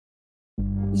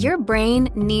Your brain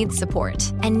needs support,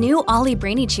 and new Ollie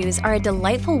Brainy Chews are a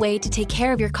delightful way to take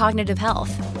care of your cognitive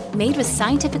health. Made with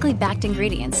scientifically backed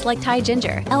ingredients like Thai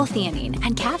ginger, L-theanine,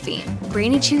 and caffeine,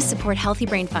 Brainy Chews support healthy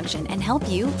brain function and help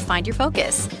you find your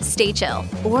focus, stay chill,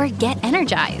 or get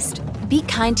energized. Be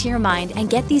kind to your mind and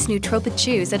get these nootropic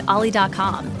chews at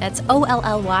ollie.com. That's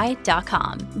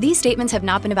OLLY.com. These statements have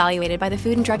not been evaluated by the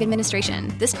Food and Drug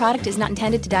Administration. This product is not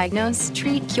intended to diagnose,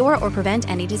 treat, cure, or prevent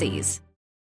any disease.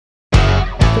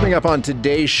 Coming up on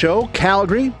today's show,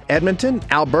 Calgary, Edmonton,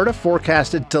 Alberta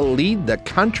forecasted to lead the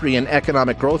country in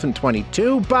economic growth in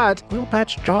 22, but oil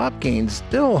patch job gains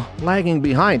still lagging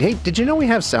behind. Hey, did you know we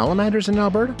have salamanders in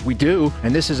Alberta? We do,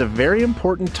 and this is a very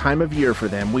important time of year for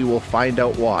them. We will find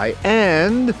out why.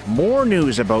 And more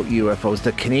news about UFOs.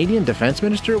 The Canadian Defense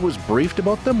Minister was briefed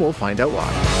about them. We'll find out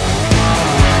why.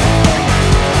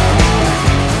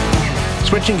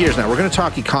 Switching gears now, we're going to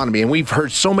talk economy, and we've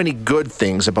heard so many good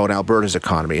things about Alberta's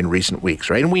economy in recent weeks,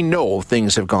 right? And we know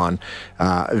things have gone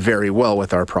very well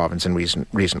with our province in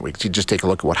recent weeks. You just take a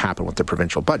look at what happened with the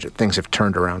provincial budget. Things have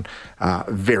turned around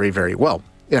very, very well.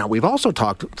 Now, we've also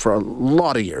talked for a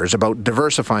lot of years about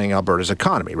diversifying Alberta's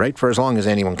economy, right? For as long as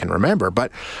anyone can remember,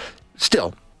 but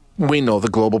still, we know the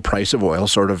global price of oil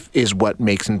sort of is what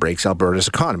makes and breaks Alberta's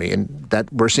economy, and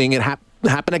that we're seeing it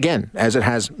happen again, as it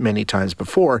has many times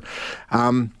before.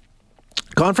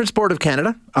 Conference Board of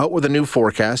Canada out with a new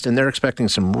forecast, and they're expecting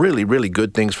some really, really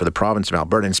good things for the province of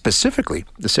Alberta, and specifically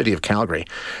the city of Calgary.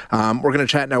 We're going to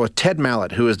chat now with Ted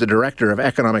Mallett, who is the Director of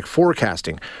Economic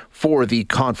Forecasting for the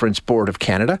Conference Board of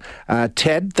Canada.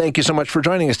 Ted, thank you so much for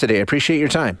joining us today. I appreciate your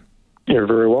time. You're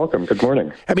very welcome. Good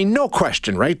morning. I mean, no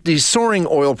question, right? These soaring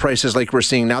oil prices like we're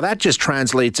seeing now, that just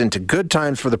translates into good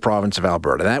times for the province of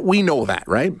Alberta. We know that,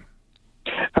 right?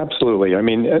 Absolutely. I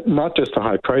mean, not just the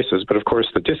high prices, but of course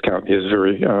the discount is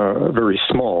very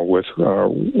small with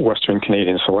Western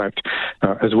Canadian Select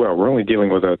as well. We're only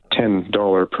dealing with a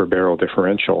 $10 per barrel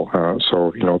differential.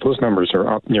 So, those numbers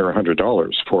are up near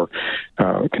 $100 for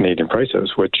Canadian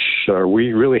prices, which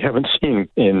we really haven't seen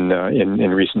in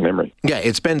recent memory. Yeah,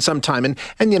 it's been some time.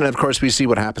 And of course, we see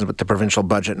what happens with the provincial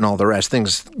budget and all the rest.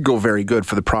 Things go very good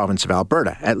for the province of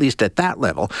Alberta, at least at that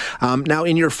level. Now,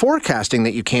 in your forecasting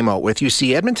that you came out with, you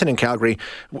see Edmonton and Calgary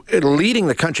leading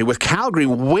the country, with Calgary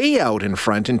way out in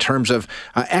front in terms of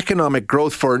economic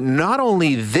growth for not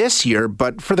only this year,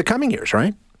 but for the coming years,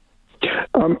 right?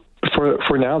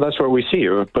 For now, that's what we see.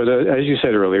 But as you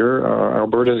said earlier,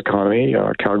 Alberta's economy,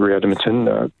 Calgary,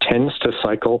 Edmonton, tends to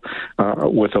cycle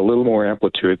with a little more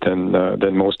amplitude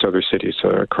than most other cities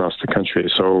across the country.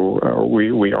 So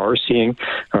we are seeing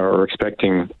or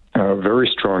expecting very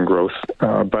strong growth,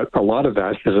 but a lot of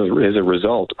that is a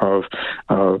result of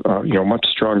much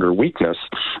stronger weakness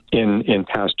in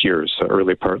past years,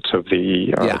 early parts of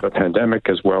the pandemic,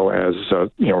 as well as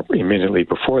immediately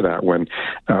before that, when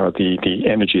the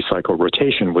energy cycle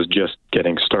rotation was just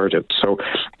getting started. So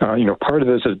part of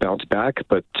this has bounced back,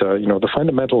 but the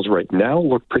fundamentals right now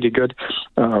look pretty good.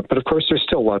 But of course, there's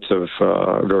still lots of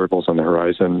variables on the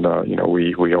horizon.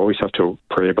 We always have to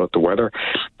pray about the weather,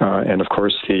 and of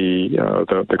course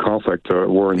the conflict, the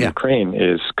war in Ukraine,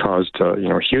 is caused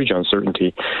huge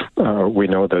uncertainty. We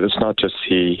know that it's not just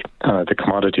the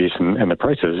commodities and the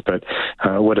prices, but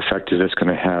what effect is this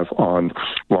going to have on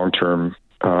long-term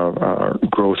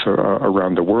growth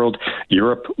around the world.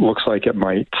 Europe looks like it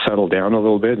might settle down a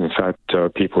little bit. In fact,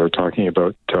 people are talking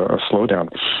about a slowdown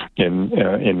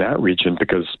in that region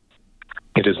because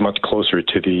it is much closer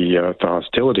to the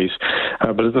hostilities,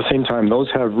 but at the same time, those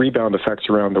have rebound effects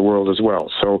around the world as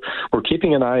well. So we're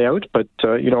keeping an eye out, but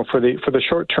for the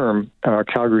short term,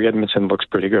 Calgary, Edmonton looks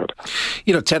pretty good.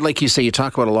 Ted, like you say, you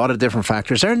talk about a lot of different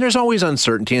factors there, and there's always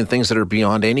uncertainty and things that are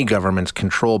beyond any government's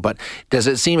control. But does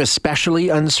it seem especially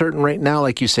uncertain right now,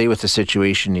 like you say, with the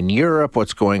situation in Europe,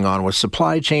 what's going on with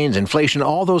supply chains, inflation,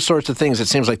 all those sorts of things? It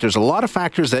seems like there's a lot of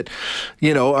factors that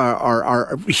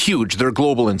are huge. They're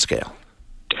global in scale.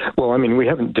 Well, I mean, we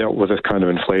haven't dealt with this kind of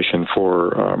inflation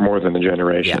for more than a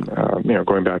generation.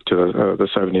 Going back to the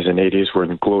 70s and 80s,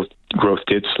 when growth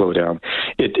did slow down.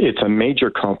 It's a major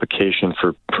complication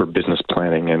for business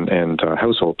planning and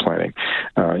household planning.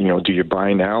 Do you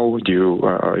buy now?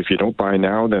 If you don't buy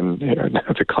now, then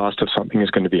the cost of something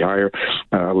is going to be higher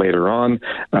later on.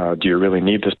 Do you really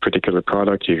need this particular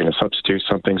product? Are you going to substitute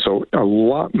something? So a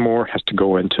lot more has to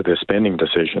go into the spending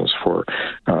decisions for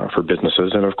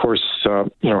businesses. And of course,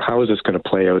 how is this going to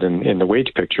play out in the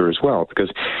wage picture as well?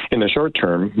 Because in the short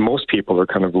term, most people are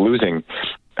kind of losing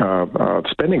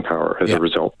spending power as a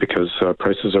result, because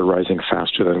prices are rising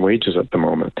faster than wages at the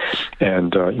moment.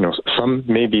 And, some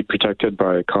may be protected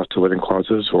by cost of living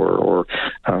clauses or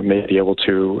may be able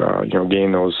to,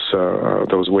 gain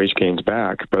those wage gains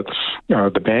back. But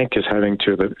the bank is having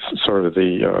to,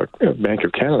 the Bank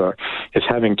of Canada is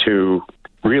having to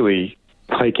really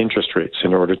hike interest rates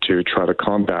in order to try to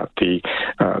combat the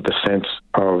sense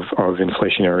of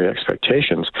inflationary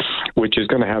expectations, which is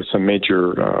going to have some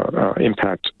major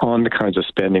impact on the kinds of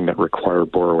spending that require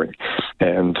borrowing.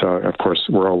 And, of course,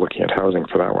 we're all looking at housing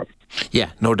for that one.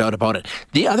 Yeah, no doubt about it.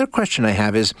 The other question I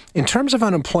have is, in terms of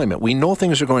unemployment, we know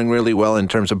things are going really well in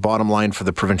terms of bottom line for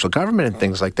the provincial government and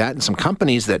things like that. And some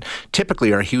companies that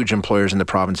typically are huge employers in the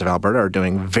province of Alberta are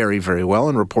doing very, very well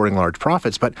and reporting large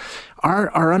profits. But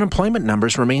our unemployment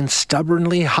numbers remain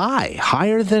stubbornly high,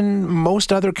 higher than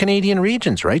most other Canadian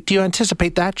regions, right? Do you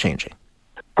anticipate that changing?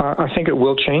 I think it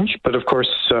will change, but of course,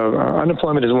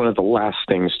 unemployment is one of the last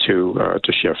things to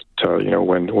shift.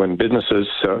 When businesses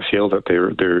feel that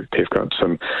they've got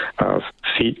some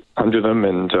feet under them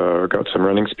and got some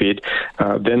running speed,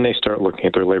 then they start looking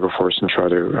at their labor force and try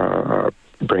to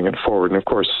bring it forward. And of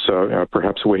course,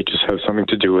 perhaps wages have something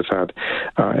to do with that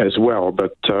as well.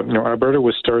 But Alberta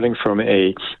was starting from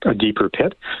a deeper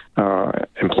pit.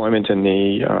 Employment in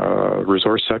the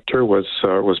resource sector was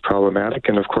problematic,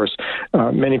 and of course,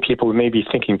 many people may be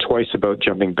thinking twice about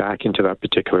jumping back into that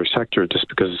particular sector just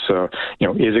because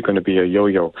is it going to be a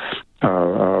yo-yo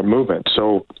movement?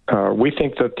 So we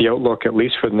think that the outlook, at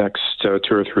least for the next 2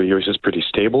 or 3 years, is pretty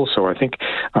stable. So I think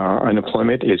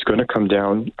unemployment is going to come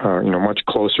down, much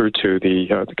closer to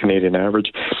the Canadian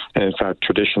average. And in fact,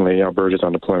 traditionally, Alberta's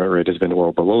unemployment rate has been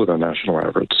well below the national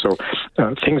average. So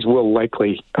things will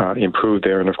likely improve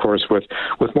there. And of course, with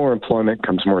more employment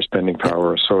comes more spending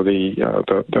power. So the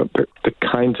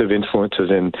kinds of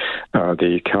influences in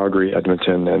the Calgary,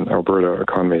 Edmonton, and Alberta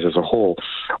economies as a whole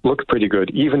look pretty good,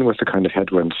 even with the kind of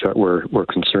headwinds that we're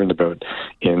concerned about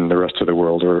in the rest of the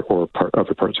world or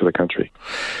other parts of the country.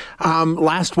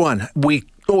 Last one. We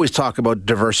always talk about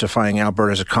diversifying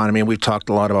Alberta's economy, and we've talked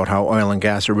a lot about how oil and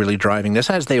gas are really driving this,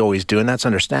 as they always do, and that's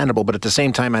understandable. But at the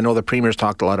same time, I know the Premier's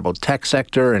talked a lot about tech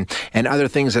sector and other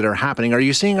things that are happening. Are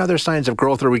you seeing other signs of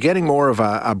growth, or are we getting more of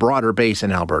a broader base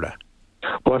in Alberta?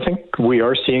 Well, I think we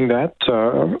are seeing that,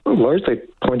 largely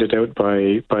pointed out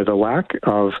by the lack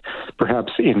of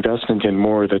perhaps investment in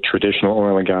more of the traditional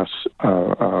oil and gas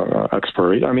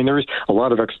exploration. I mean, there is a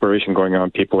lot of exploration going on.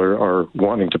 People are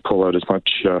wanting to pull out as much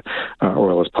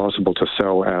oil as possible to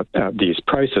sell at these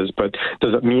prices. But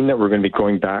does it mean that we're going to be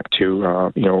going back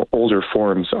to older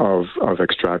forms of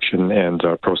extraction and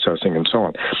processing and so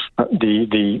on?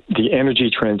 The energy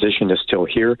transition is still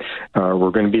here.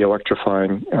 We're going to be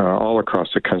electrifying all across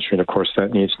the country, and of course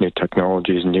that needs new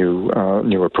technologies, new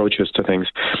approaches to things.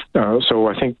 So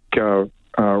I think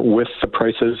with the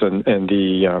prices and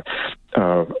the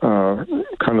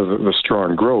kind of the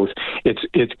strong growth,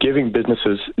 it's giving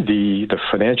businesses the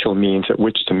financial means at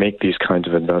which to make these kinds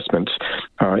of investments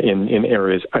in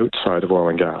areas outside of oil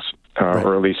and gas. Right.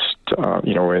 Or at least,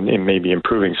 in maybe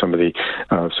improving some of the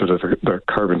the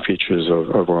carbon features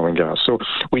of oil and gas. So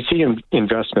we see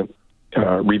investment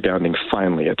rebounding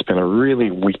finally. It's been a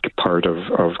really weak part of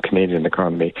Canadian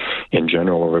economy in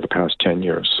general over the past 10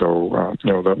 years. So,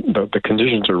 the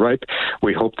conditions are ripe.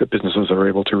 We hope that businesses are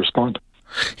able to respond.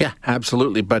 Yeah,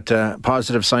 absolutely. But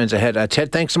positive signs ahead.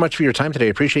 Ted, thanks so much for your time today.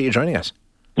 Appreciate you joining us.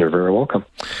 You're very welcome.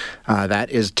 That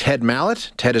is Ted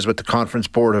Mallett. Ted is with the Conference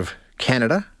Board of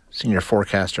Canada, senior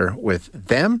forecaster with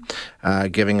them,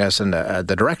 giving us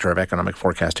the director of economic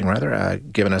forecasting,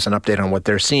 giving us an update on what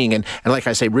they're seeing. And like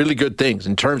I say, really good things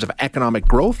in terms of economic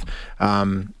growth.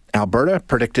 Alberta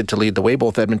predicted to lead the way,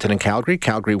 both Edmonton and Calgary.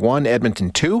 Calgary 1,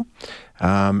 Edmonton 2.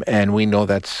 And we know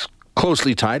that's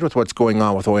closely tied with what's going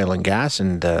on with oil and gas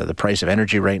and the price of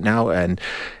energy right now. And,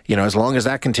 as long as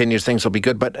that continues, things will be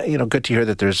good. But, good to hear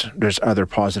that there's other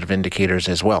positive indicators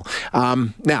as well.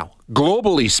 Now,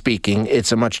 globally speaking,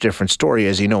 it's a much different story.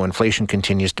 As you know, inflation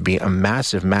continues to be a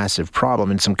massive, massive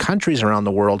problem. And some countries around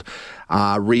the world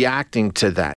reacting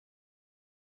to that.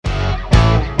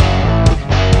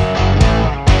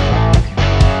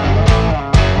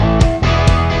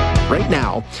 Right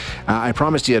now, I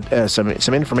promised you some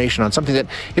information on something that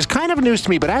is kind of news to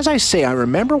me. But as I say, I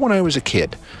remember when I was a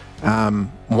kid,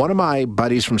 one of my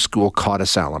buddies from school caught a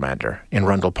salamander in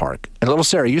Rundle Park. And little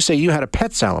Sarah, you say you had a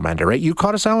pet salamander, right? You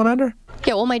caught a salamander?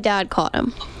 Yeah, well, my dad caught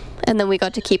him. And then we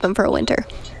got to keep him for a winter.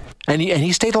 And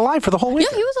he stayed alive for the whole winter?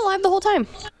 Yeah, he was alive the whole time.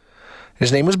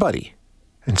 His name was Buddy.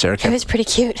 And Sarah It was pretty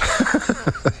cute.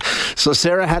 So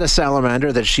Sarah had a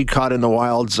salamander that she caught in the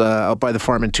wilds out by the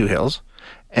farm in Two Hills.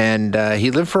 And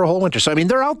he lived for a whole winter. So, I mean,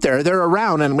 they're out there. They're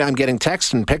around. And I'm getting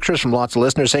texts and pictures from lots of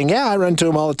listeners saying, yeah, I run into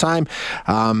them all the time.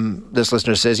 This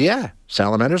listener says, yeah,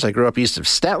 salamanders. I grew up east of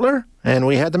Stettler, and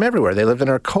we had them everywhere. They lived in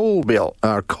our coal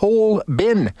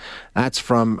bin. That's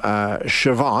from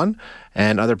Siobhan.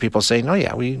 And other people saying, oh,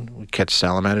 yeah, we catch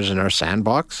salamanders in our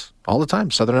sandbox all the time,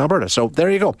 southern Alberta. So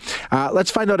there you go.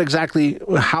 Let's find out exactly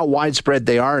how widespread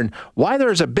they are and why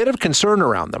there's a bit of concern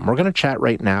around them. We're going to chat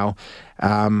right now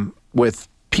with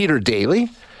Peter Daly.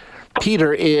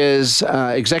 Peter is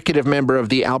executive member of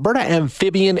the Alberta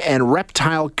Amphibian and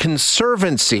Reptile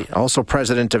Conservancy, also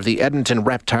president of the Edmonton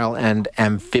Reptile and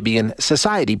Amphibian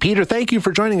Society. Peter, thank you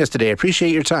for joining us today. I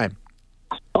appreciate your time.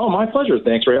 Oh, my pleasure.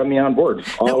 Thanks for having me on board.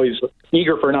 Always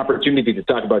eager for an opportunity to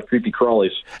talk about creepy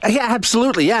crawlies. Yeah,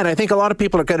 absolutely. Yeah, and I think a lot of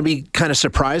people are going to be kind of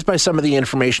surprised by some of the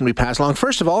information we pass along.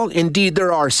 First of all, indeed,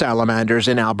 there are salamanders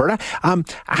in Alberta.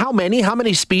 How many? How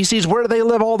many species? Where do they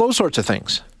live? All those sorts of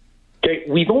things. Okay,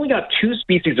 we've only got 2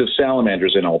 species of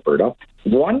salamanders in Alberta.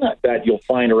 One that you'll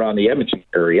find around the Edmonton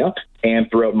area and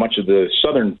throughout much of the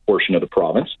southern portion of the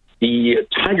province, the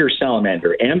tiger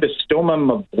salamander,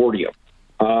 Ambystoma mavortium.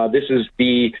 This is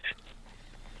the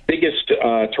biggest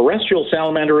terrestrial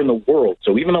salamander in the world.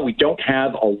 So even though we don't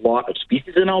have a lot of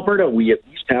species in Alberta, we at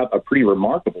least have a pretty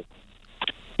remarkable.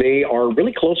 They are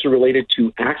really closely related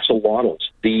to axolotls,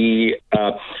 the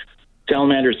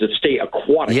salamanders that stay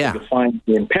aquatic, that you find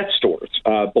in pet stores,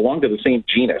 belong to the same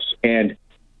genus. And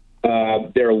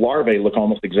their larvae look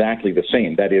almost exactly the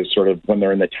same. That is sort of when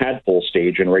they're in the tadpole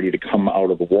stage and ready to come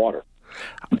out of the water.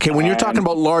 Okay, when you're talking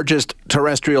about largest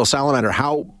terrestrial salamander,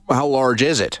 how large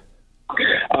is it?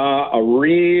 A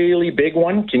really big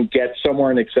one can get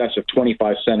somewhere in excess of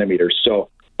 25 centimeters. So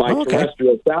by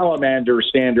terrestrial salamander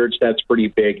standards, that's pretty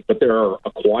big. But there are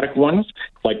aquatic ones,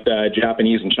 like the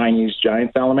Japanese and Chinese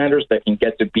giant salamanders, that can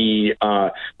get to be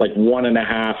like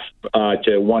 1.5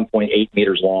 to 1.8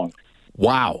 meters long.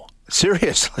 Wow.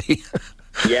 Seriously?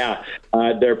 Yeah,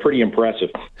 they're pretty impressive.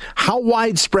 How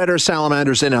widespread are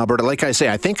salamanders in Alberta? Like I say,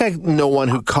 I think I know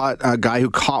a guy who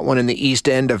caught one in the east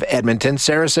end of Edmonton.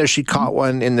 Sarah says she caught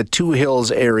one in the Two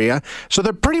Hills area. So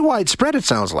they're pretty widespread, it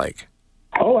sounds like.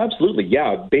 Oh, absolutely.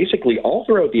 Yeah, basically all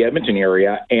throughout the Edmonton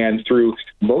area and through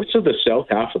most of the south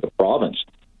half of the province.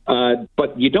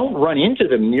 But you don't run into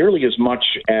them nearly as much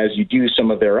as you do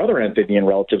some of their other amphibian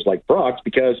relatives like frogs,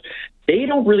 because they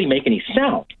don't really make any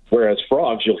sound. Whereas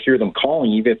frogs, you'll hear them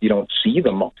calling even if you don't see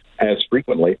them as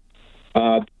frequently.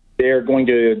 They're going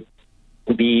to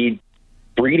be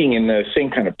breeding in the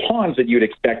same kind of ponds that you'd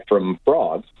expect from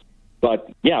frogs.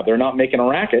 But yeah, they're not making a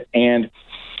racket. And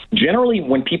generally,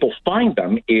 when people find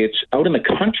them, it's out in the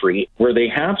country where they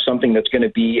have something that's going to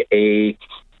be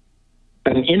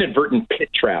an inadvertent pit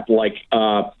trap, like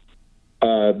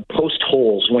post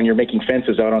holes when you're making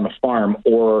fences out on the farm,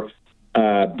 or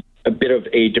a bit of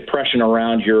a depression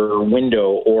around your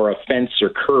window, or a fence or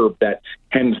curb that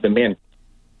hems them in,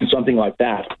 something like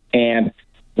that. And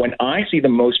when I see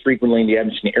them most frequently in the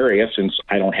Edmonton area, since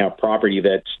I don't have property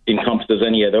that encompasses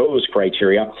any of those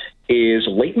criteria, is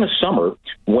late in the summer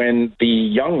when the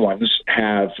young ones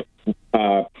have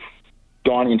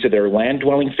gone into their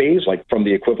land-dwelling phase, like from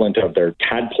the equivalent of their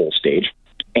tadpole stage,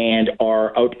 and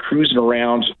are out cruising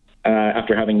around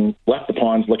after having left the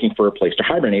ponds looking for a place to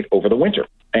hibernate over the winter.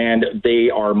 And they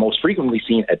are most frequently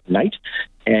seen at night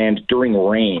and during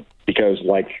rain, because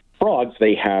like frogs,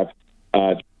 they have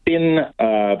thin,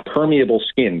 permeable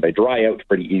skin. They dry out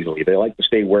pretty easily. They like to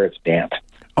stay where it's damp.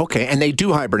 Okay, and they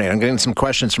do hibernate. I'm getting some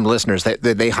questions from listeners.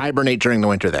 They hibernate during the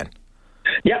winter then?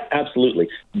 Yeah, absolutely.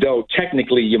 Though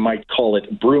technically you might call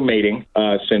it brumating,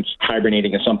 since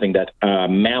hibernating is something that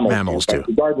mammals do.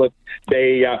 Regardless,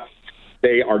 they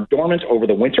are dormant over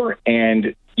the winter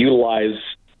and utilize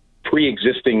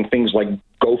pre-existing things like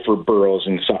gopher burrows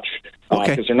and such,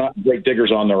 because they're not great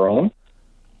diggers on their own.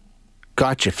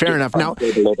 Gotcha. Fair enough. Now,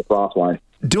 below the frost line.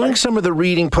 Doing some of the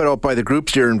reading put out by the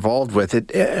groups you're involved with,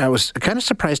 I was kind of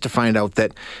surprised to find out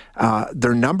that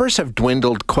their numbers have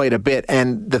dwindled quite a bit.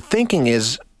 And the thinking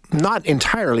is, not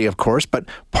entirely, of course, but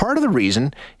part of the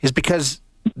reason is because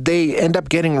they end up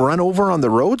getting run over on the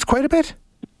roads quite a bit?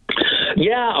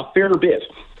 Yeah, a fair bit.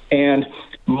 And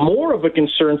more of a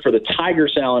concern for the tiger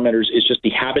salamanders is just the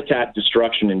habitat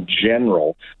destruction in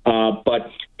general. But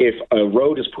if a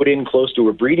road is put in close to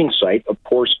a breeding site, of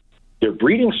course, their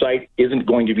breeding site isn't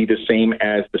going to be the same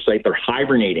as the site they're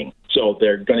hibernating. So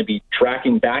they're going to be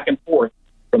tracking back and forth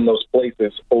from those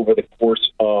places over the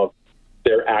course of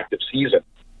their active season.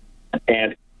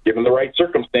 And given the right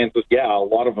circumstances, yeah, a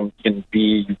lot of them can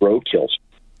be roadkills.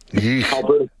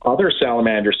 Alberta's other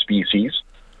salamander species,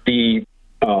 the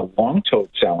long-toed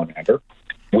salamander,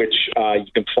 which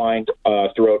you can find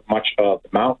throughout much of the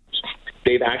mountains.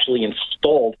 They've actually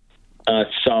installed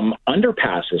some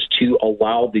underpasses to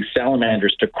allow the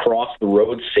salamanders to cross the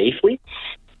road safely,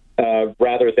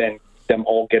 rather than them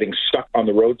all getting stuck on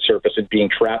the road surface and being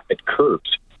trapped at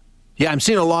curbs. Yeah, I'm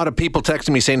seeing a lot of people texting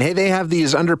me saying, hey, they have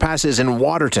these underpasses in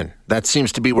Waterton. That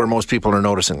seems to be where most people are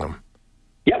noticing them.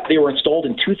 Yep, they were installed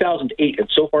in 2008, and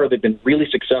so far they've been really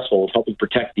successful at helping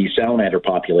protect the salamander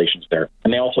populations there.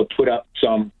 And they also put up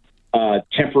some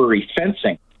temporary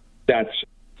fencing that's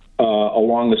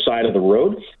along the side of the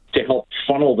road to help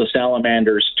funnel the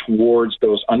salamanders towards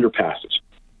those underpasses.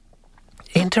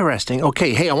 Interesting.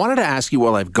 Okay. Hey, I wanted to ask you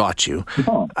while I've got you.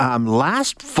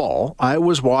 Last fall, I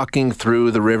was walking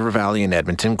through the river valley in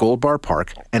Edmonton, Gold Bar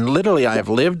Park, and literally I have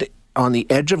lived on the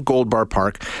edge of Gold Bar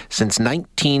Park since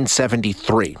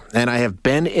 1973. And I have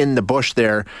been in the bush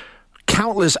there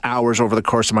countless hours over the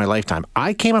course of my lifetime.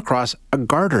 I came across a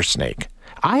garter snake.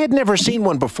 I had never seen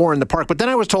one before in the park, but then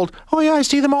I was told, oh yeah, I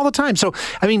see them all the time. So,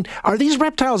 I mean, are these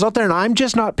reptiles out there and I'm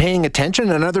just not paying attention,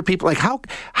 and other people, like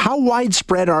how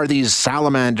widespread are these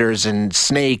salamanders and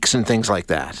snakes and things like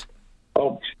that?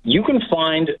 Oh, you can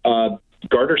find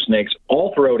garter snakes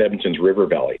all throughout Edmonton's river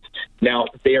valley. Now,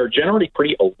 they are generally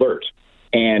pretty alert,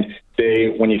 and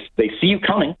when they see you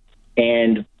coming,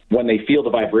 and when they feel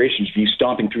the vibrations of you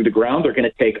stomping through the ground, they're going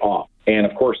to take off. And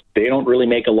of course, they don't really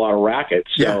make a lot of racket.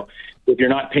 So if you're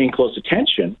not paying close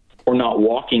attention or not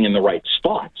walking in the right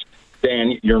spots,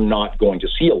 then you're not going to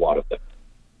see a lot of them.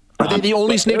 Are they the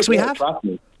only snakes we have?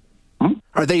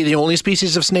 Are they the only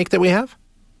species of snake that we have?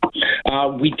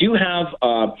 We do have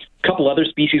a couple other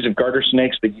species of garter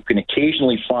snakes that you can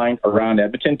occasionally find around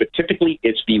Edmonton, but typically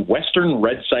it's the western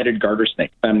red-sided garter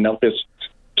snake, Amnelphis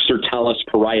sertalis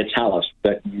parietalis,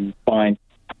 that you find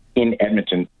in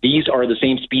Edmonton. These are the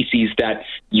same species that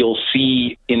you'll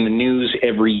see in the news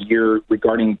every year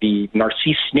regarding the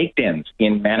Narcisse snake dens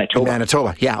in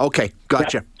Manitoba. Yeah, okay,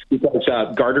 gotcha. Yeah,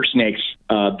 because garter snakes,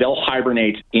 they'll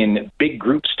hibernate in big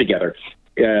groups together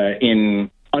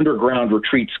in underground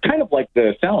retreats, kind of like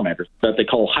the salamanders that they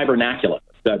call hibernacula,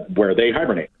 where they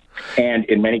hibernate. And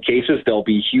in many cases, there'll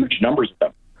be huge numbers of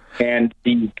them. And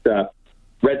these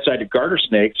red-sided garter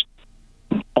snakes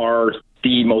are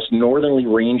the most northerly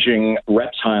ranging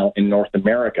reptile in North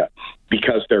America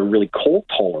because they're really cold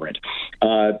tolerant.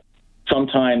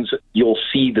 Sometimes you'll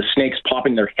see the snakes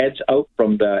popping their heads out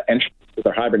from the entrance to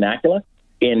their hibernacula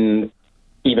in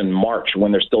even March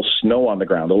when there's still snow on the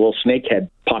ground, a little snake head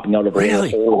popping out of a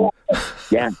hole.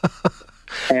 Yeah.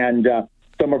 And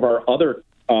some of our other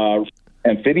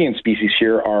amphibian species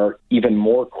here are even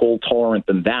more cold tolerant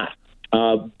than that.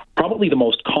 Probably the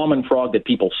most common frog that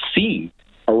people see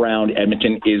around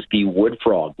Edmonton is the wood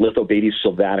frog, Lithobates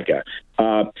sylvatica.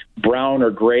 Brown or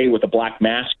gray with a black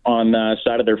mask on the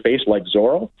side of their face like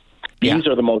Zorro. These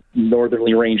are the most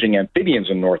northerly ranging amphibians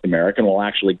in North America and will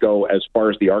actually go as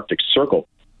far as the Arctic Circle.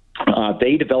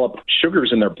 They develop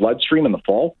sugars in their bloodstream in the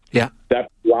fall that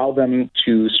allow them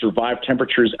to survive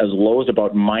temperatures as low as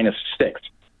about -6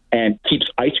 and keeps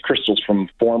ice crystals from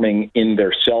forming in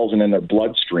their cells and in their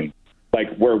bloodstream,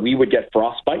 like where we would get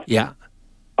frostbite.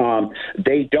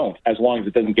 They don't, as long as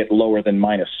it doesn't get lower than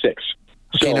 -6.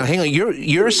 Okay, now hang on.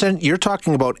 You're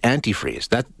talking about antifreeze.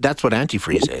 That's what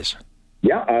antifreeze is.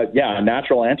 A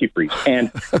natural antifreeze.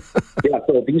 And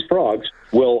so these frogs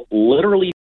will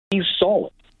literally be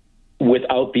solid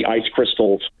without the ice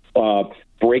crystals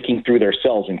breaking through their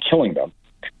cells and killing them.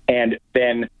 And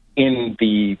then in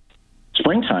the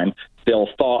springtime, they'll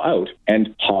thaw out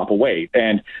and hop away.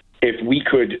 And if we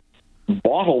could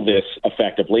bottle this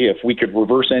effectively, if we could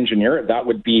reverse engineer it, that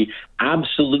would be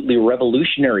absolutely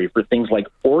revolutionary for things like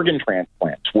organ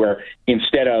transplants, where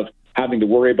instead of having to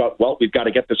worry about, we've got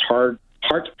to get this heart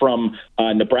from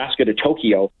Nebraska to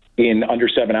Tokyo in under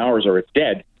 7 hours or it's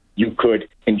dead, you could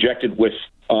inject it with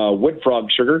wood frog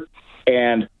sugar,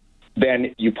 and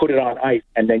then you put it on ice,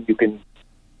 and then you can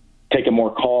take a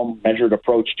more calm, measured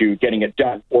approach to getting it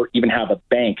done, or even have a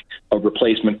bank of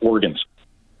replacement organs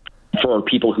for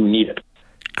people who need it.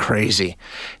 Crazy.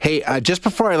 Hey, just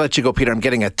before I let you go, Peter, I'm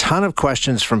getting a ton of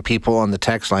questions from people on the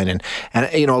text line. And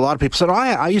you know, a lot of people said,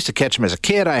 I used to catch them as a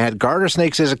kid. I had garter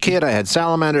snakes as a kid. I had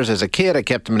salamanders as a kid. I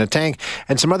kept them in a tank.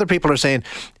 And some other people are saying,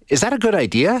 is that a good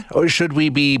idea? Or should we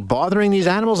be bothering these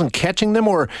animals and catching them?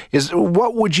 Or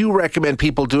what would you recommend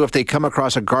people do if they come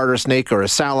across a garter snake or a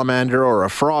salamander or a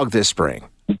frog this spring?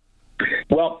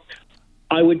 Well,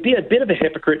 I would be a bit of a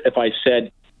hypocrite if I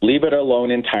said, leave it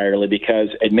alone entirely, because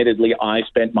admittedly, I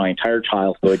spent my entire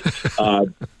childhood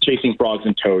chasing frogs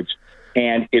and toads.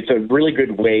 And it's a really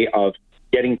good way of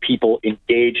getting people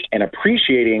engaged and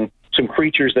appreciating some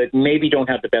creatures that maybe don't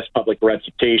have the best public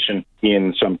reputation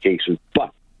in some cases.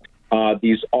 But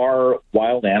these are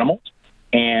wild animals,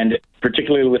 and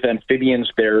particularly with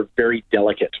amphibians, they're very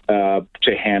delicate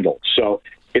to handle. So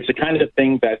it's the kind of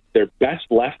thing that they're best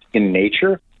left in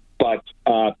nature, but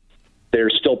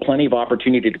there's still plenty of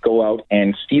opportunity to go out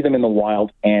and see them in the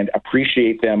wild and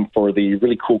appreciate them for the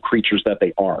really cool creatures that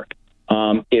they are.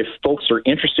 If folks are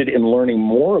interested in learning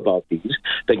more about these,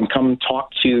 they can come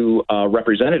talk to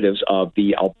representatives of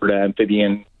the Alberta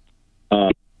Amphibian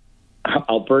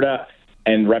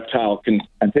and Reptile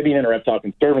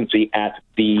Conservancy at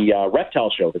the reptile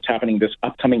show that's happening this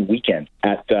upcoming weekend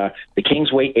at the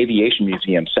Kingsway Aviation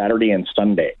Museum, Saturday and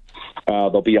Sunday.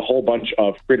 There'll be a whole bunch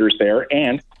of critters there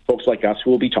and folks like us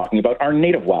who will be talking about our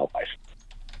native wildlife.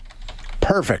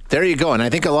 Perfect. There you go. And I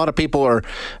think a lot of people are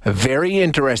very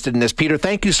interested in this. Peter,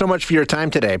 thank you so much for your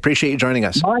time today. I appreciate you joining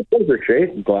us. My pleasure, Shay.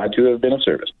 I'm glad to have been of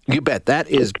service. You bet. That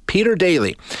is Peter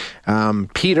Daly.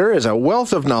 Peter is a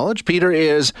wealth of knowledge. Peter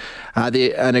is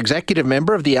an executive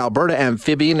member of the Alberta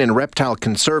Amphibian and Reptile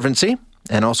Conservancy,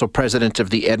 and also president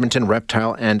of the Edmonton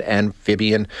Reptile and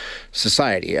Amphibian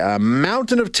Society. A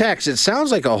mountain of text. It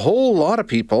sounds like a whole lot of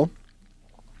people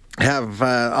have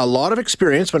a lot of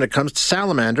experience when it comes to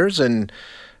salamanders and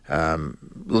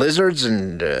lizards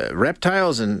and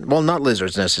reptiles, and, well, not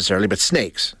lizards necessarily, but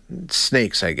snakes.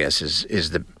 Snakes, I guess,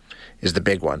 is the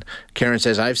big one. Karen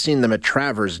says, I've seen them at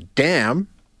Travers Dam.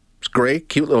 It's great,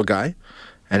 cute little guy.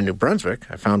 And in New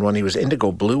Brunswick, I found one. He was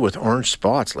indigo blue with orange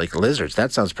spots like lizards.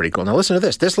 That sounds pretty cool. Now listen to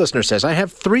this. This listener says, I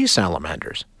have 3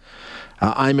 salamanders.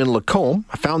 I'm in Lacombe.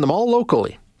 I found them all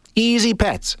locally. Easy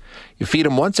pets. You feed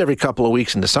them once every couple of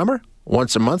weeks in the summer,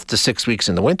 once a month to 6 weeks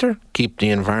in the winter. Keep the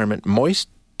environment moist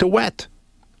to wet.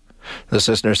 This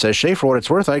listener says, Shay, for what it's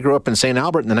worth, I grew up in St.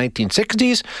 Albert in the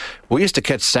 1960s. We used to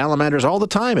catch salamanders all the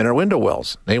time in our window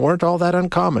wells. They weren't all that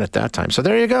uncommon at that time. So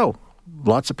there you go.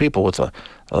 Lots of people with a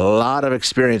lot of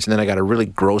experience. And then I got a really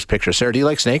gross picture. Sarah, do you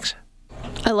like snakes?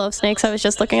 I love snakes. I was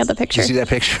just looking at the picture. Did you see that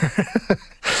picture?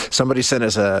 Somebody sent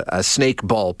us a snake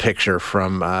ball picture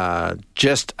from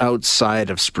just outside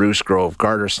of Spruce Grove,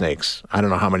 garter snakes. I don't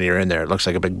know how many are in there. It looks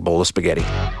like a big bowl of spaghetti.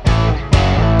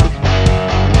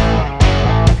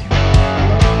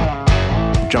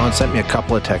 John sent me a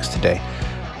couple of texts today.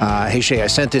 Hey, Shay, I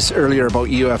sent this earlier about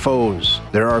UFOs.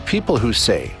 There are people who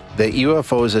say that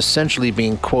UFOs essentially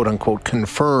being quote-unquote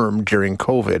confirmed during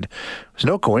COVID was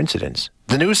no coincidence.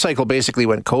 The news cycle basically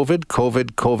went COVID,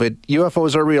 COVID, COVID,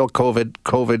 UFOs are real, COVID,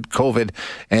 COVID, COVID,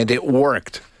 and it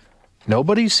worked.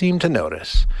 Nobody seemed to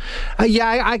notice.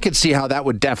 I could see how that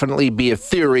would definitely be a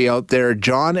theory out there,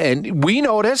 John, and we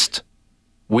noticed.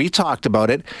 We talked about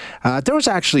it. There was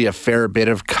actually a fair bit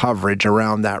of coverage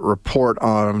around that report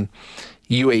on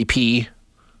UAP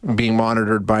being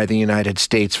monitored by the United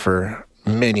States for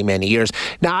many, many years.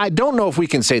 Now, I don't know if we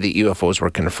can say that UFOs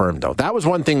were confirmed, though. That was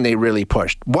one thing they really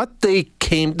pushed.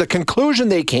 The conclusion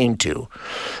they came to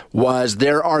was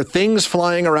there are things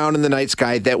flying around in the night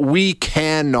sky that we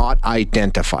cannot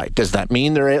identify. Does that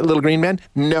mean they're little green men?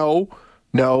 No.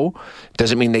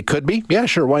 Does it mean they could be? Yeah,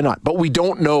 sure, why not? But we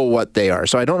don't know what they are.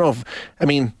 So I don't know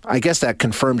I guess that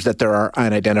confirms that there are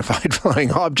unidentified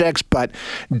flying objects, but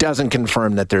doesn't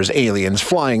confirm that there's aliens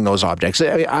flying those objects.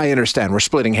 I understand we're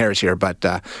splitting hairs here, but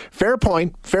fair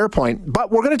point.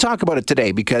 But we're going to talk about it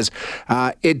today because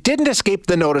it didn't escape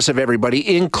the notice of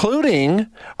everybody, including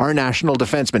our National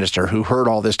Defense Minister, who heard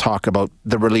all this talk about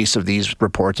the release of these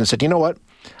reports and said, you know what?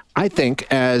 I think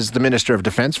as the Minister of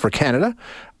Defense for Canada,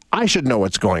 I should know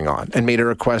what's going on, and made a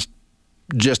request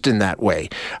just in that way.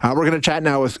 We're going to chat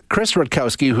now with Chris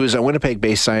Rutkowski, who's a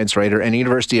Winnipeg-based science writer and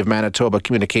University of Manitoba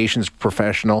communications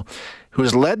professional who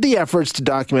has led the efforts to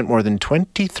document more than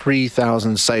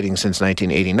 23,000 sightings since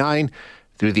 1989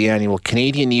 through the annual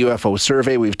Canadian UFO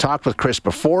Survey. We've talked with Chris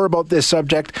before about this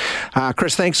subject.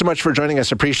 Chris, thanks so much for joining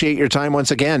us. Appreciate your time once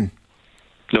again.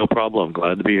 No problem.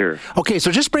 Glad to be here. Okay, so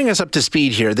just bring us up to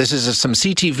speed here. This is some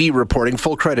CTV reporting,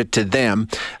 full credit to them,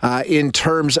 in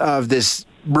terms of this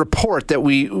report that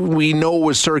we know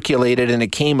was circulated, and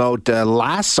it came out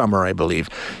last summer, I believe.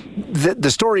 The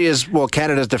story is, well,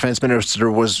 Canada's Defence Minister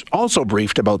was also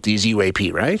briefed about these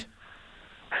UAP, right?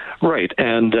 Right,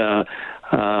 and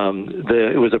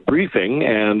it was a briefing,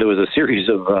 and there was a series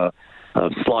of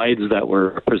slides that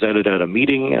were presented at a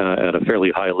meeting at a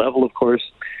fairly high level, of course.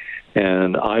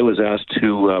 And I was asked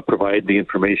to provide the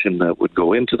information that would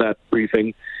go into that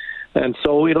briefing. And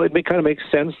so, it kind of makes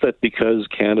sense that because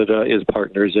Canada is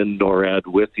partners in NORAD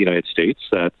with the United States,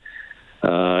 that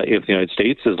if the United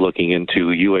States is looking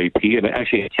into UAP, and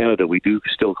actually in Canada we do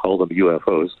still call them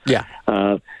UFOs,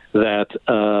 that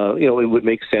it would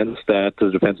make sense that the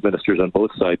defense ministers on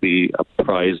both sides be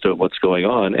apprised of what's going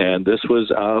on, and this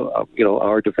was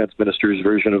our defense minister's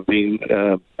version of being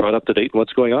brought up to date on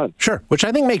what's going on. Sure, which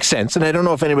I think makes sense, and I don't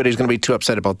know if anybody's going to be too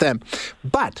upset about them.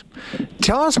 But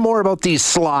tell us more about these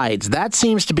slides. That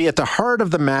seems to be at the heart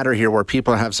of the matter here, where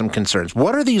people have some concerns.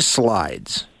 What are these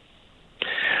slides?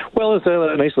 Well, it's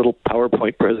a nice little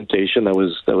PowerPoint presentation that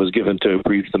was given to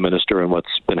brief the minister on what's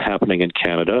been happening in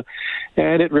Canada,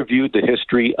 and it reviewed the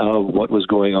history of what was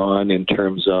going on in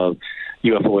terms of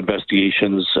UFO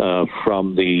investigations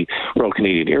from the Royal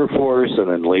Canadian Air Force, and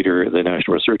then later the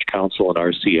National Research Council and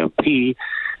RCMP.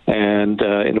 And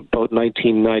in about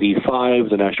 1995,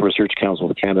 the National Research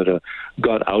Council of Canada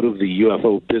got out of the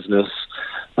UFO business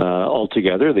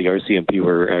altogether. The RCMP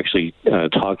were actually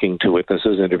talking to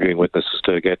witnesses, interviewing witnesses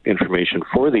to get information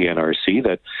for the NRC,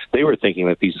 that they were thinking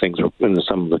that these things, in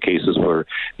some of the cases, were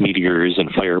meteors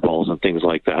and fireballs and things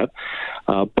like that.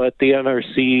 But the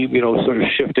NRC, sort of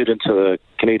shifted into the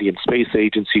Canadian Space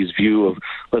Agency's view of,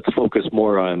 let's focus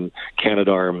more on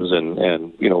Canadarms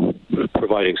and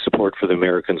providing support for the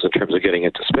Americans in terms of getting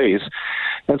into space.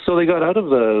 And so they got out of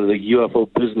the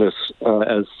UFO business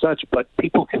as such, but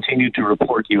people continued to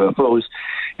report UFOs,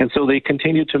 and so they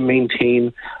continued to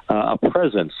maintain a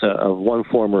presence of one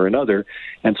form or another.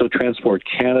 And so Transport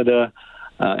Canada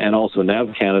and also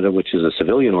NAV Canada, which is a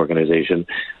civilian organization,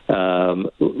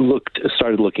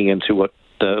 started looking into what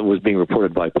was being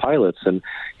reported by pilots. And,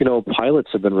 pilots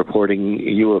have been reporting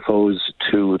UFOs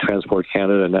to Transport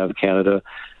Canada and NAV Canada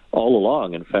all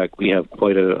along. In fact, we have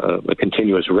quite a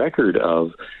continuous record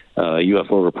of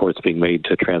UFO reports being made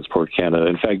to Transport Canada.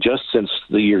 In fact, just since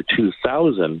the year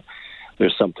 2000,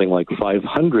 there's something like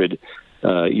 500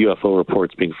 UFO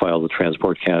reports being filed with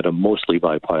Transport Canada, mostly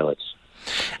by pilots.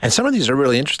 And some of these are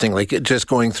really interesting, like just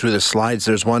going through the slides.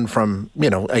 There's one from,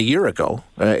 a year ago,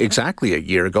 exactly a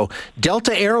year ago.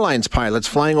 Delta Airlines pilots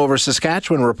flying over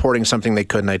Saskatchewan reporting something they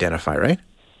couldn't identify, right?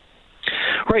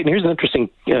 Right, and here's an interesting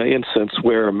instance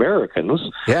where Americans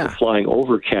are flying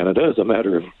over Canada as a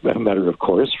matter of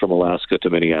course from Alaska to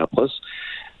Minneapolis,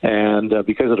 and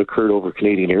because it occurred over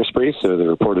Canadian airspace, they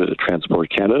reported it at Transport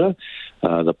Canada.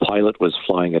 The pilot was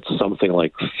flying at something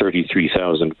like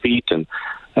 33,000 feet and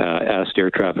asked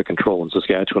air traffic control in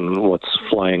Saskatchewan what's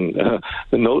flying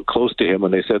the note close to him,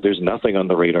 and they said there's nothing on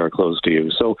the radar close to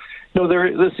you. So,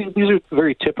 these are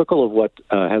very typical of what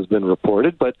has been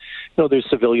reported, but there's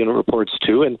civilian reports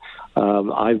too, and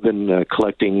I've been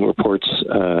collecting reports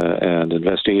and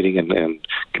investigating and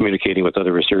communicating with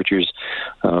other researchers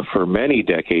for many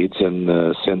decades,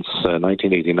 and since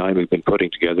 1989 we've been putting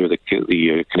together the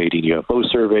Canadian UFO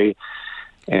Survey.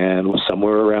 And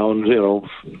somewhere around,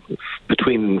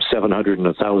 between 700 and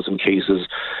 1,000 cases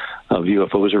of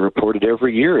UFOs are reported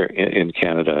every year in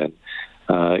Canada.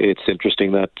 And it's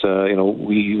interesting that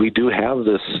we do have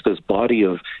this body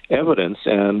of evidence.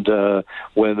 And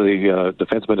when the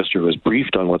defense minister was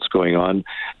briefed on what's going on,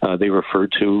 they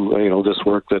referred to this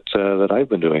work that I've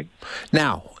been doing.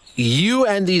 Now, you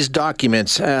and these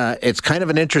documents, it's kind of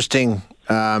an interesting.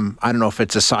 I don't know if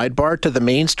it's a sidebar to the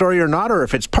main story or not, or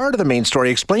if it's part of the main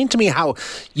story. Explain to me how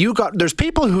you got... There's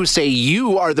people who say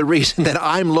you are the reason that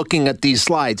I'm looking at these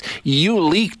slides. You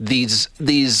leaked these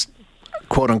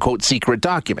quote-unquote secret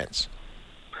documents.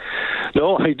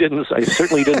 No, I didn't. I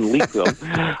certainly didn't leak them.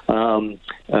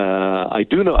 I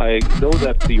know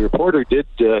that the reporter did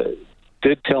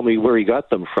tell me where he got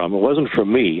them from. It wasn't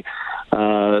from me.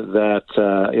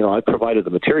 I provided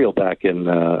the material back in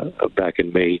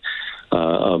May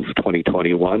of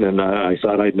 2021, and I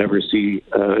thought I'd never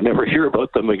hear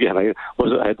about them again. I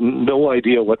had no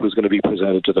idea what was going to be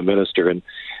presented to the minister, and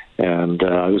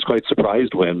I was quite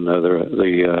surprised when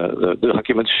the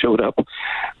documents showed up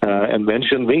and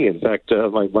mentioned me. In fact,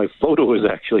 my photo is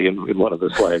actually in one of the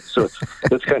slides, so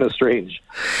it's kind of strange.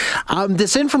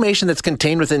 This information that's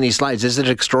contained within these slides, is it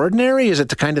extraordinary? Is it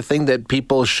the kind of thing that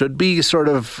people should be sort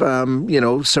of,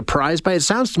 surprised by? It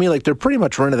sounds to me like they're pretty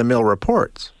much run-of-the-mill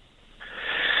reports.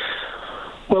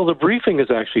 Well, the briefing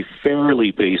is actually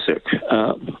fairly basic.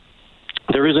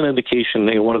 There is an indication,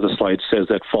 one of the slides says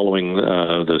that following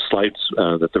the slides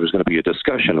that there was going to be a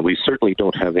discussion. We certainly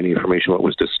don't have any information what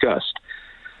was discussed.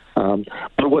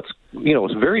 But what's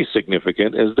very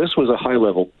significant is this was a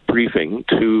high-level briefing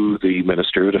to the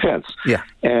Minister of Defense. Yeah.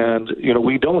 And,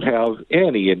 we don't have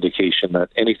any indication that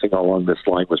anything along this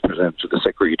line was presented to the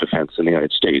Secretary of Defense in the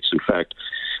United States. In fact,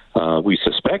 We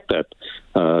suspect that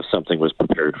something was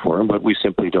prepared for him, but we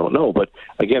simply don't know. But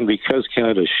again, because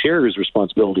Canada shares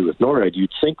responsibility with NORAD,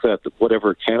 you'd think that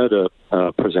whatever Canada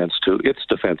presents to its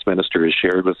defense minister is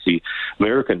shared with the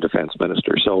American defense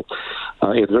minister. So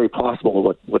it's very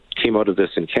possible what came out of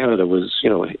this in Canada was,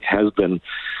 has been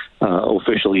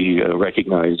officially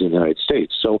recognized in the United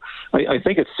States. So I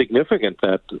think it's significant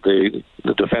that the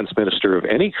defense minister of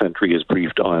any country is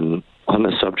briefed on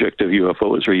the subject of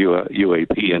UFOs or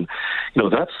UAP, and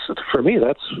that's, for me,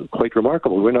 that's quite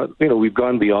remarkable. We're not, we've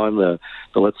gone beyond the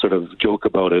let's sort of joke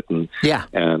about it and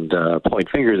point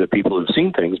fingers at people who've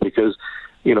seen things, because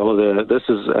this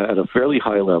is at a fairly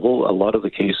high level. A lot of the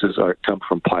cases come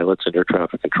from pilots and air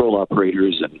traffic control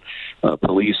operators and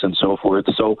police and so forth.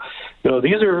 So,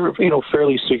 these are,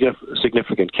 fairly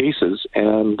significant cases,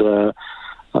 and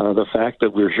the fact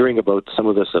that we're hearing about some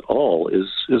of this at all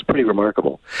is pretty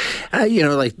remarkable.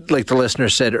 Like the listener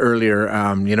said earlier,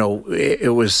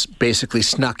 it was basically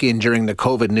snuck in during the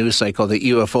COVID news cycle that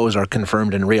UFOs are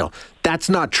confirmed and real. That's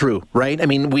not true, right? I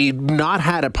mean, we've not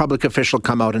had a public official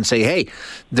come out and say, hey,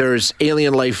 there's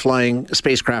alien life flying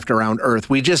spacecraft around Earth.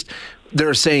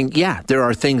 They're saying, yeah, there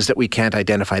are things that we can't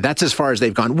identify. That's as far as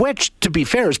they've gone, which, to be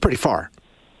fair, is pretty far.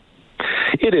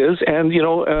 It is, and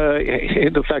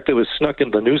the fact that it was snuck in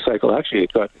the news cycle, actually,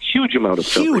 it got a huge amount of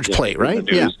huge play, right?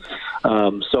 Yeah.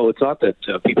 So it's not that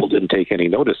people didn't take any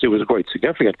notice; it was quite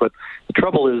significant. But the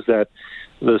trouble is that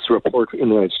this report in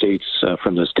the United States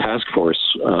from this task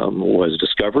force was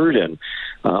discovered, and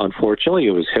unfortunately,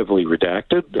 it was heavily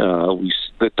redacted.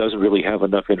 It doesn't really have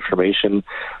enough information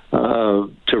to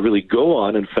really go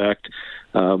on. In fact,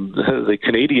 the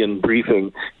Canadian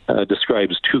briefing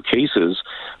describes 2 cases.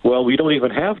 Well, we don't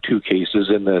even have 2 cases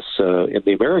in this in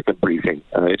the American briefing.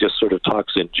 It just sort of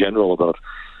talks in general about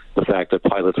the fact that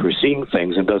pilots were seeing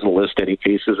things and doesn't list any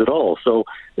cases at all. So,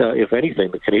 if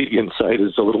anything, the Canadian side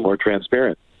is a little more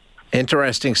transparent.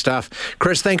 Interesting stuff.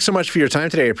 Chris, thanks so much for your time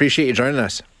today. I appreciate you joining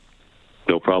us.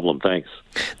 No problem. Thanks.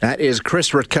 That is Chris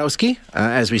Rutkowski.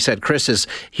 As we said,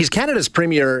 he's Canada's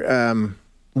premier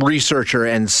researcher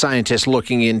and scientist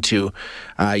looking into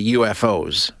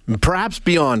UFOs, perhaps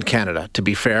beyond Canada, to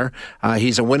be fair.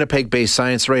 He's a Winnipeg-based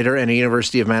science writer and a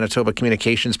University of Manitoba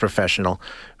communications professional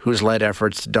who's led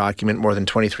efforts to document more than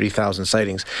 23,000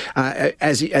 sightings.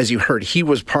 As you heard, he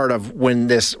was part of when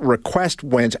this request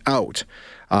went out,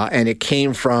 and it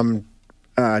came from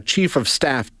Chief of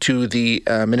Staff to the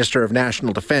Minister of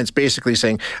National Defense, basically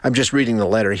saying, I'm just reading the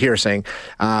letter here, saying,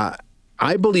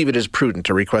 I believe it is prudent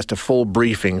to request a full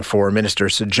briefing for Minister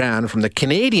Sajan from the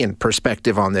Canadian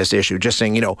perspective on this issue. Just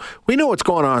saying, we know what's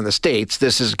going on in the States.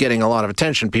 This is getting a lot of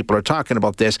attention. People are talking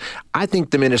about this. I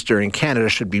think the minister in Canada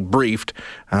should be briefed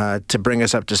to bring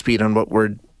us up to speed on what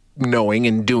we're knowing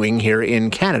and doing here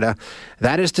in Canada.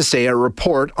 That is to say, a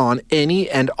report on any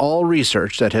and all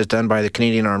research that has done by the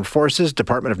Canadian Armed Forces,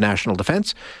 Department of National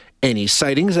Defense, any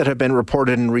sightings that have been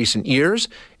reported in recent years,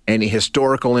 any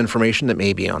historical information that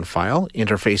may be on file,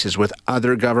 interfaces with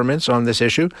other governments on this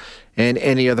issue, and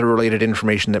any other related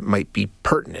information that might be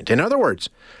pertinent. In other words,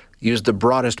 use the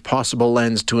broadest possible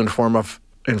lens to inform us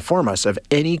of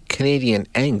any Canadian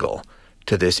angle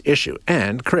to this issue.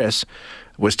 And Chris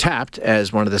was tapped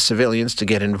as one of the civilians to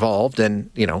get involved, and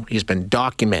he's been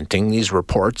documenting these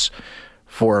reports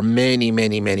for many,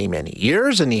 many, many, many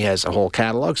years, and he has a whole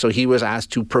catalog. So he was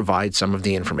asked to provide some of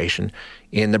the information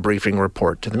in the briefing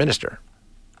report to the minister.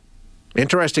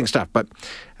 Interesting stuff. But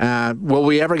will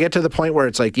we ever get to the point where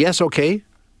it's like, yes, okay,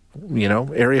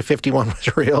 Area 51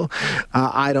 was real?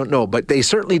 I don't know. But they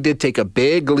certainly did take a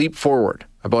big leap forward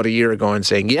about a year ago and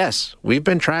saying, yes, we've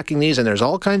been tracking these, and there's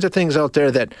all kinds of things out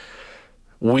there that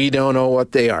we don't know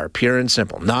what they are, pure and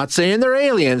simple. Not saying they're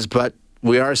aliens, but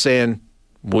we are saying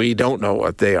we don't know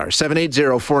what they are.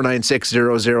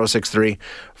 780-496-0063,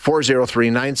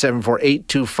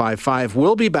 403-974-8255.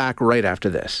 We'll be back right after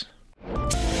this.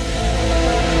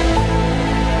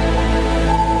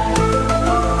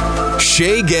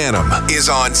 Shay Gannam is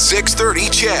on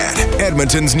 630 CHED,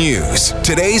 Edmonton's News.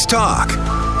 Today's Talk.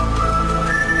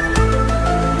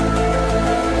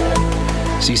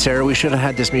 See, Sarah, we should have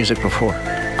had this music before.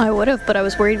 I would have, but I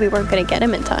was worried we weren't going to get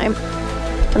him in time.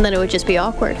 And then it would just be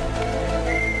awkward.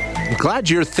 I'm glad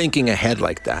you're thinking ahead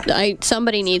like that.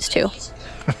 Somebody needs to.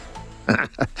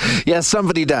 Yes,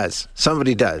 somebody does.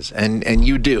 Somebody does. And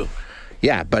you do.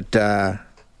 Yeah, but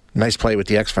nice play with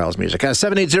the X-Files music.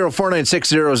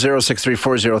 780-496-0063,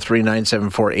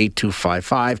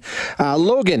 403-974-8255.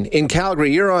 Logan in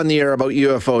Calgary, you're on the air about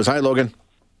UFOs. Hi, Logan.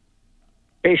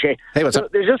 Hey, Shay. Hey, what's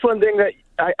up? There's just one thing that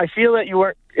I feel that you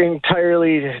weren't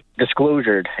entirely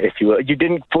disclosured, if you will. You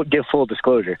didn't give full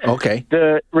disclosure. Okay.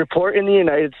 The report in the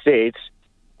United States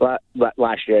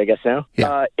last year, I guess now,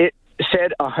 it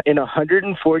said in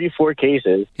 144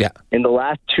 cases in the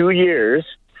last 2 years,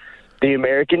 the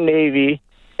American Navy,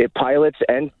 pilots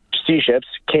and sea ships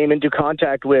came into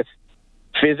contact with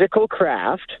physical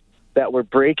craft that were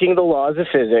breaking the laws of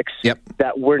physics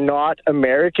that were not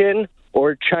American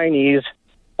or Chinese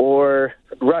or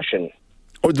Russian.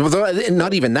 Or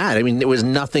not even that. I mean, there was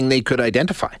nothing they could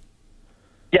identify.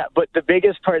 Yeah, but the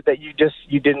biggest part that you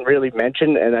didn't really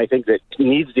mention, and I think that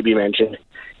needs to be mentioned,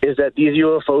 is that these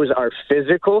UFOs are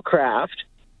physical craft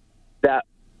that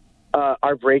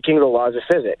are breaking the laws of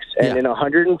physics. And in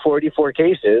 144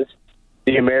 cases,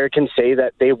 the Americans say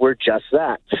that they were just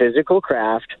that, physical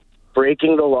craft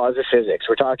breaking the laws of physics.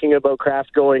 We're talking about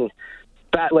craft going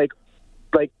back like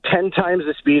 10 times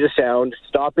the speed of sound,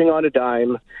 stopping on a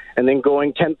dime, and then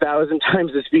going 10,000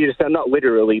 times the speed of sound. Not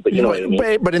literally, but you know what I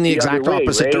mean. But in the exact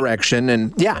opposite direction.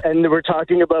 And And we're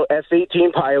talking about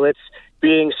F-18 pilots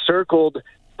being circled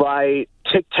by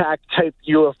Tic-Tac type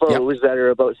UFOs that are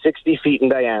about 60 feet in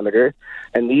diameter.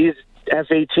 And these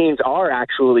F-18s are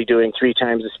actually doing 3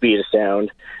 times the speed of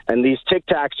sound. And these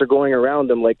Tic-Tacs are going around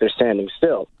them like they're standing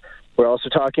still. We're also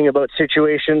talking about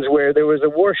situations where there was a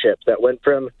warship that went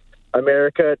from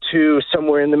America to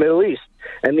somewhere in the Middle East,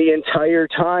 and the entire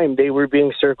time they were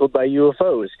being circled by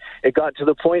UFOs. It got to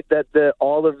the point that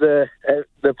all of the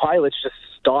pilots just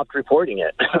stopped reporting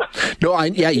it.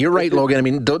 You're right, Logan. I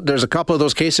mean, there's a couple of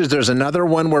those cases. There's another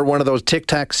one where one of those Tic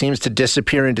Tacs seems to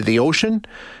disappear into the ocean.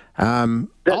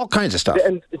 All kinds of stuff.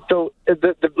 And so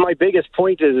my biggest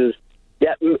point is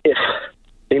if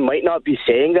they might not be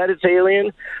saying that it's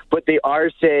alien, but they are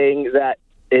saying that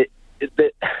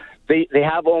they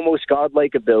have almost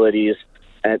godlike abilities,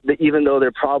 even though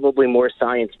they're probably more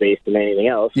science-based than anything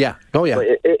else. Yeah. Oh, yeah. But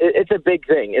it's a big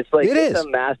thing. It's a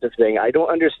massive thing. I don't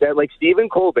understand. Like Stephen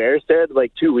Colbert said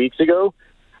 2 weeks ago,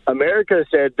 America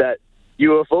said that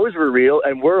UFOs were real,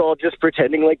 and we're all just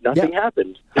pretending like nothing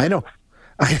happened. I know.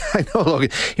 I know, Logan.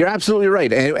 You're absolutely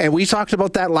right. And we talked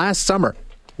about that last summer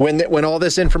when all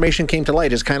this information came to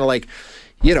light. It's kind of like,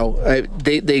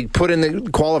 they put in the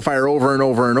qualifier over and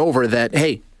over and over that,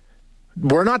 hey,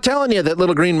 we're not telling you that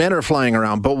little green men are flying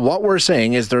around, but what we're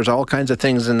saying is there's all kinds of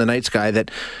things in the night sky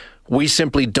that we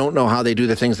simply don't know how they do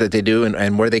the things that they do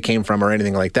and where they came from or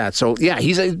anything like that. So, yeah,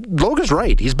 Logan's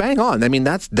right. He's bang on. I mean,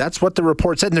 that's what the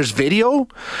report said. And there's video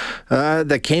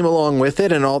that came along with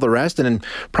it and all the rest, and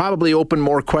probably opened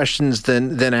more questions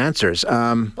than answers.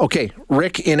 Okay,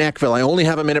 Rick in Eckville. I only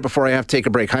have a minute before I have to take a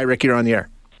break. Hi, Rick. You're on the air.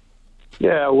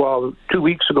 Yeah, well, 2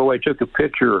 weeks ago I took a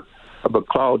picture of a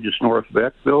cloud just north of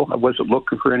Eckville. I wasn't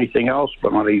looking for anything else,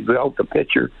 but when I developed the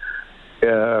picture,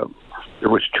 there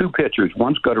was 2 pictures.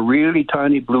 One's got a really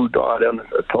tiny blue dot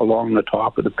along the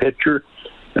top of the picture,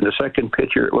 and the second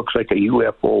picture, it looks like a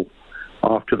UFO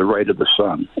off to the right of the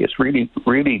sun. It's really,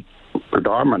 really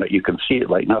predominant. You can see it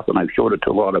like nothing. I've showed it to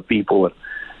a lot of people, and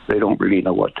they don't really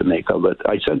know what to make of it.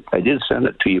 I did send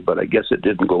it to you, but I guess it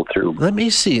didn't go through. Let me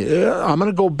see. I'm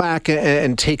going to go back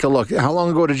and take a look. How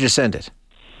long ago did you send it?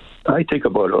 I think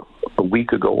about a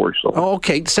week ago or so. Oh,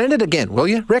 okay. Send it again, will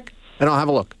you, Rick? And I'll have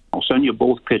a look. I'll send you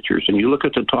both pictures, and you look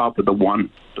at the top of the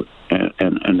one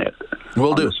and it.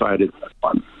 Will do. On the side of that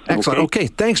one. Excellent. Okay.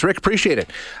 Thanks, Rick. Appreciate it.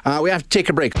 We have to take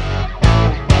a break.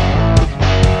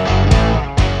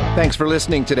 Thanks for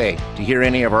listening today. To hear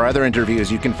any of our other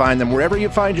interviews, you can find them wherever you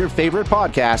find your favorite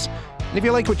podcasts. And if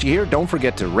you like what you hear, don't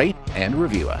forget to rate and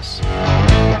review us.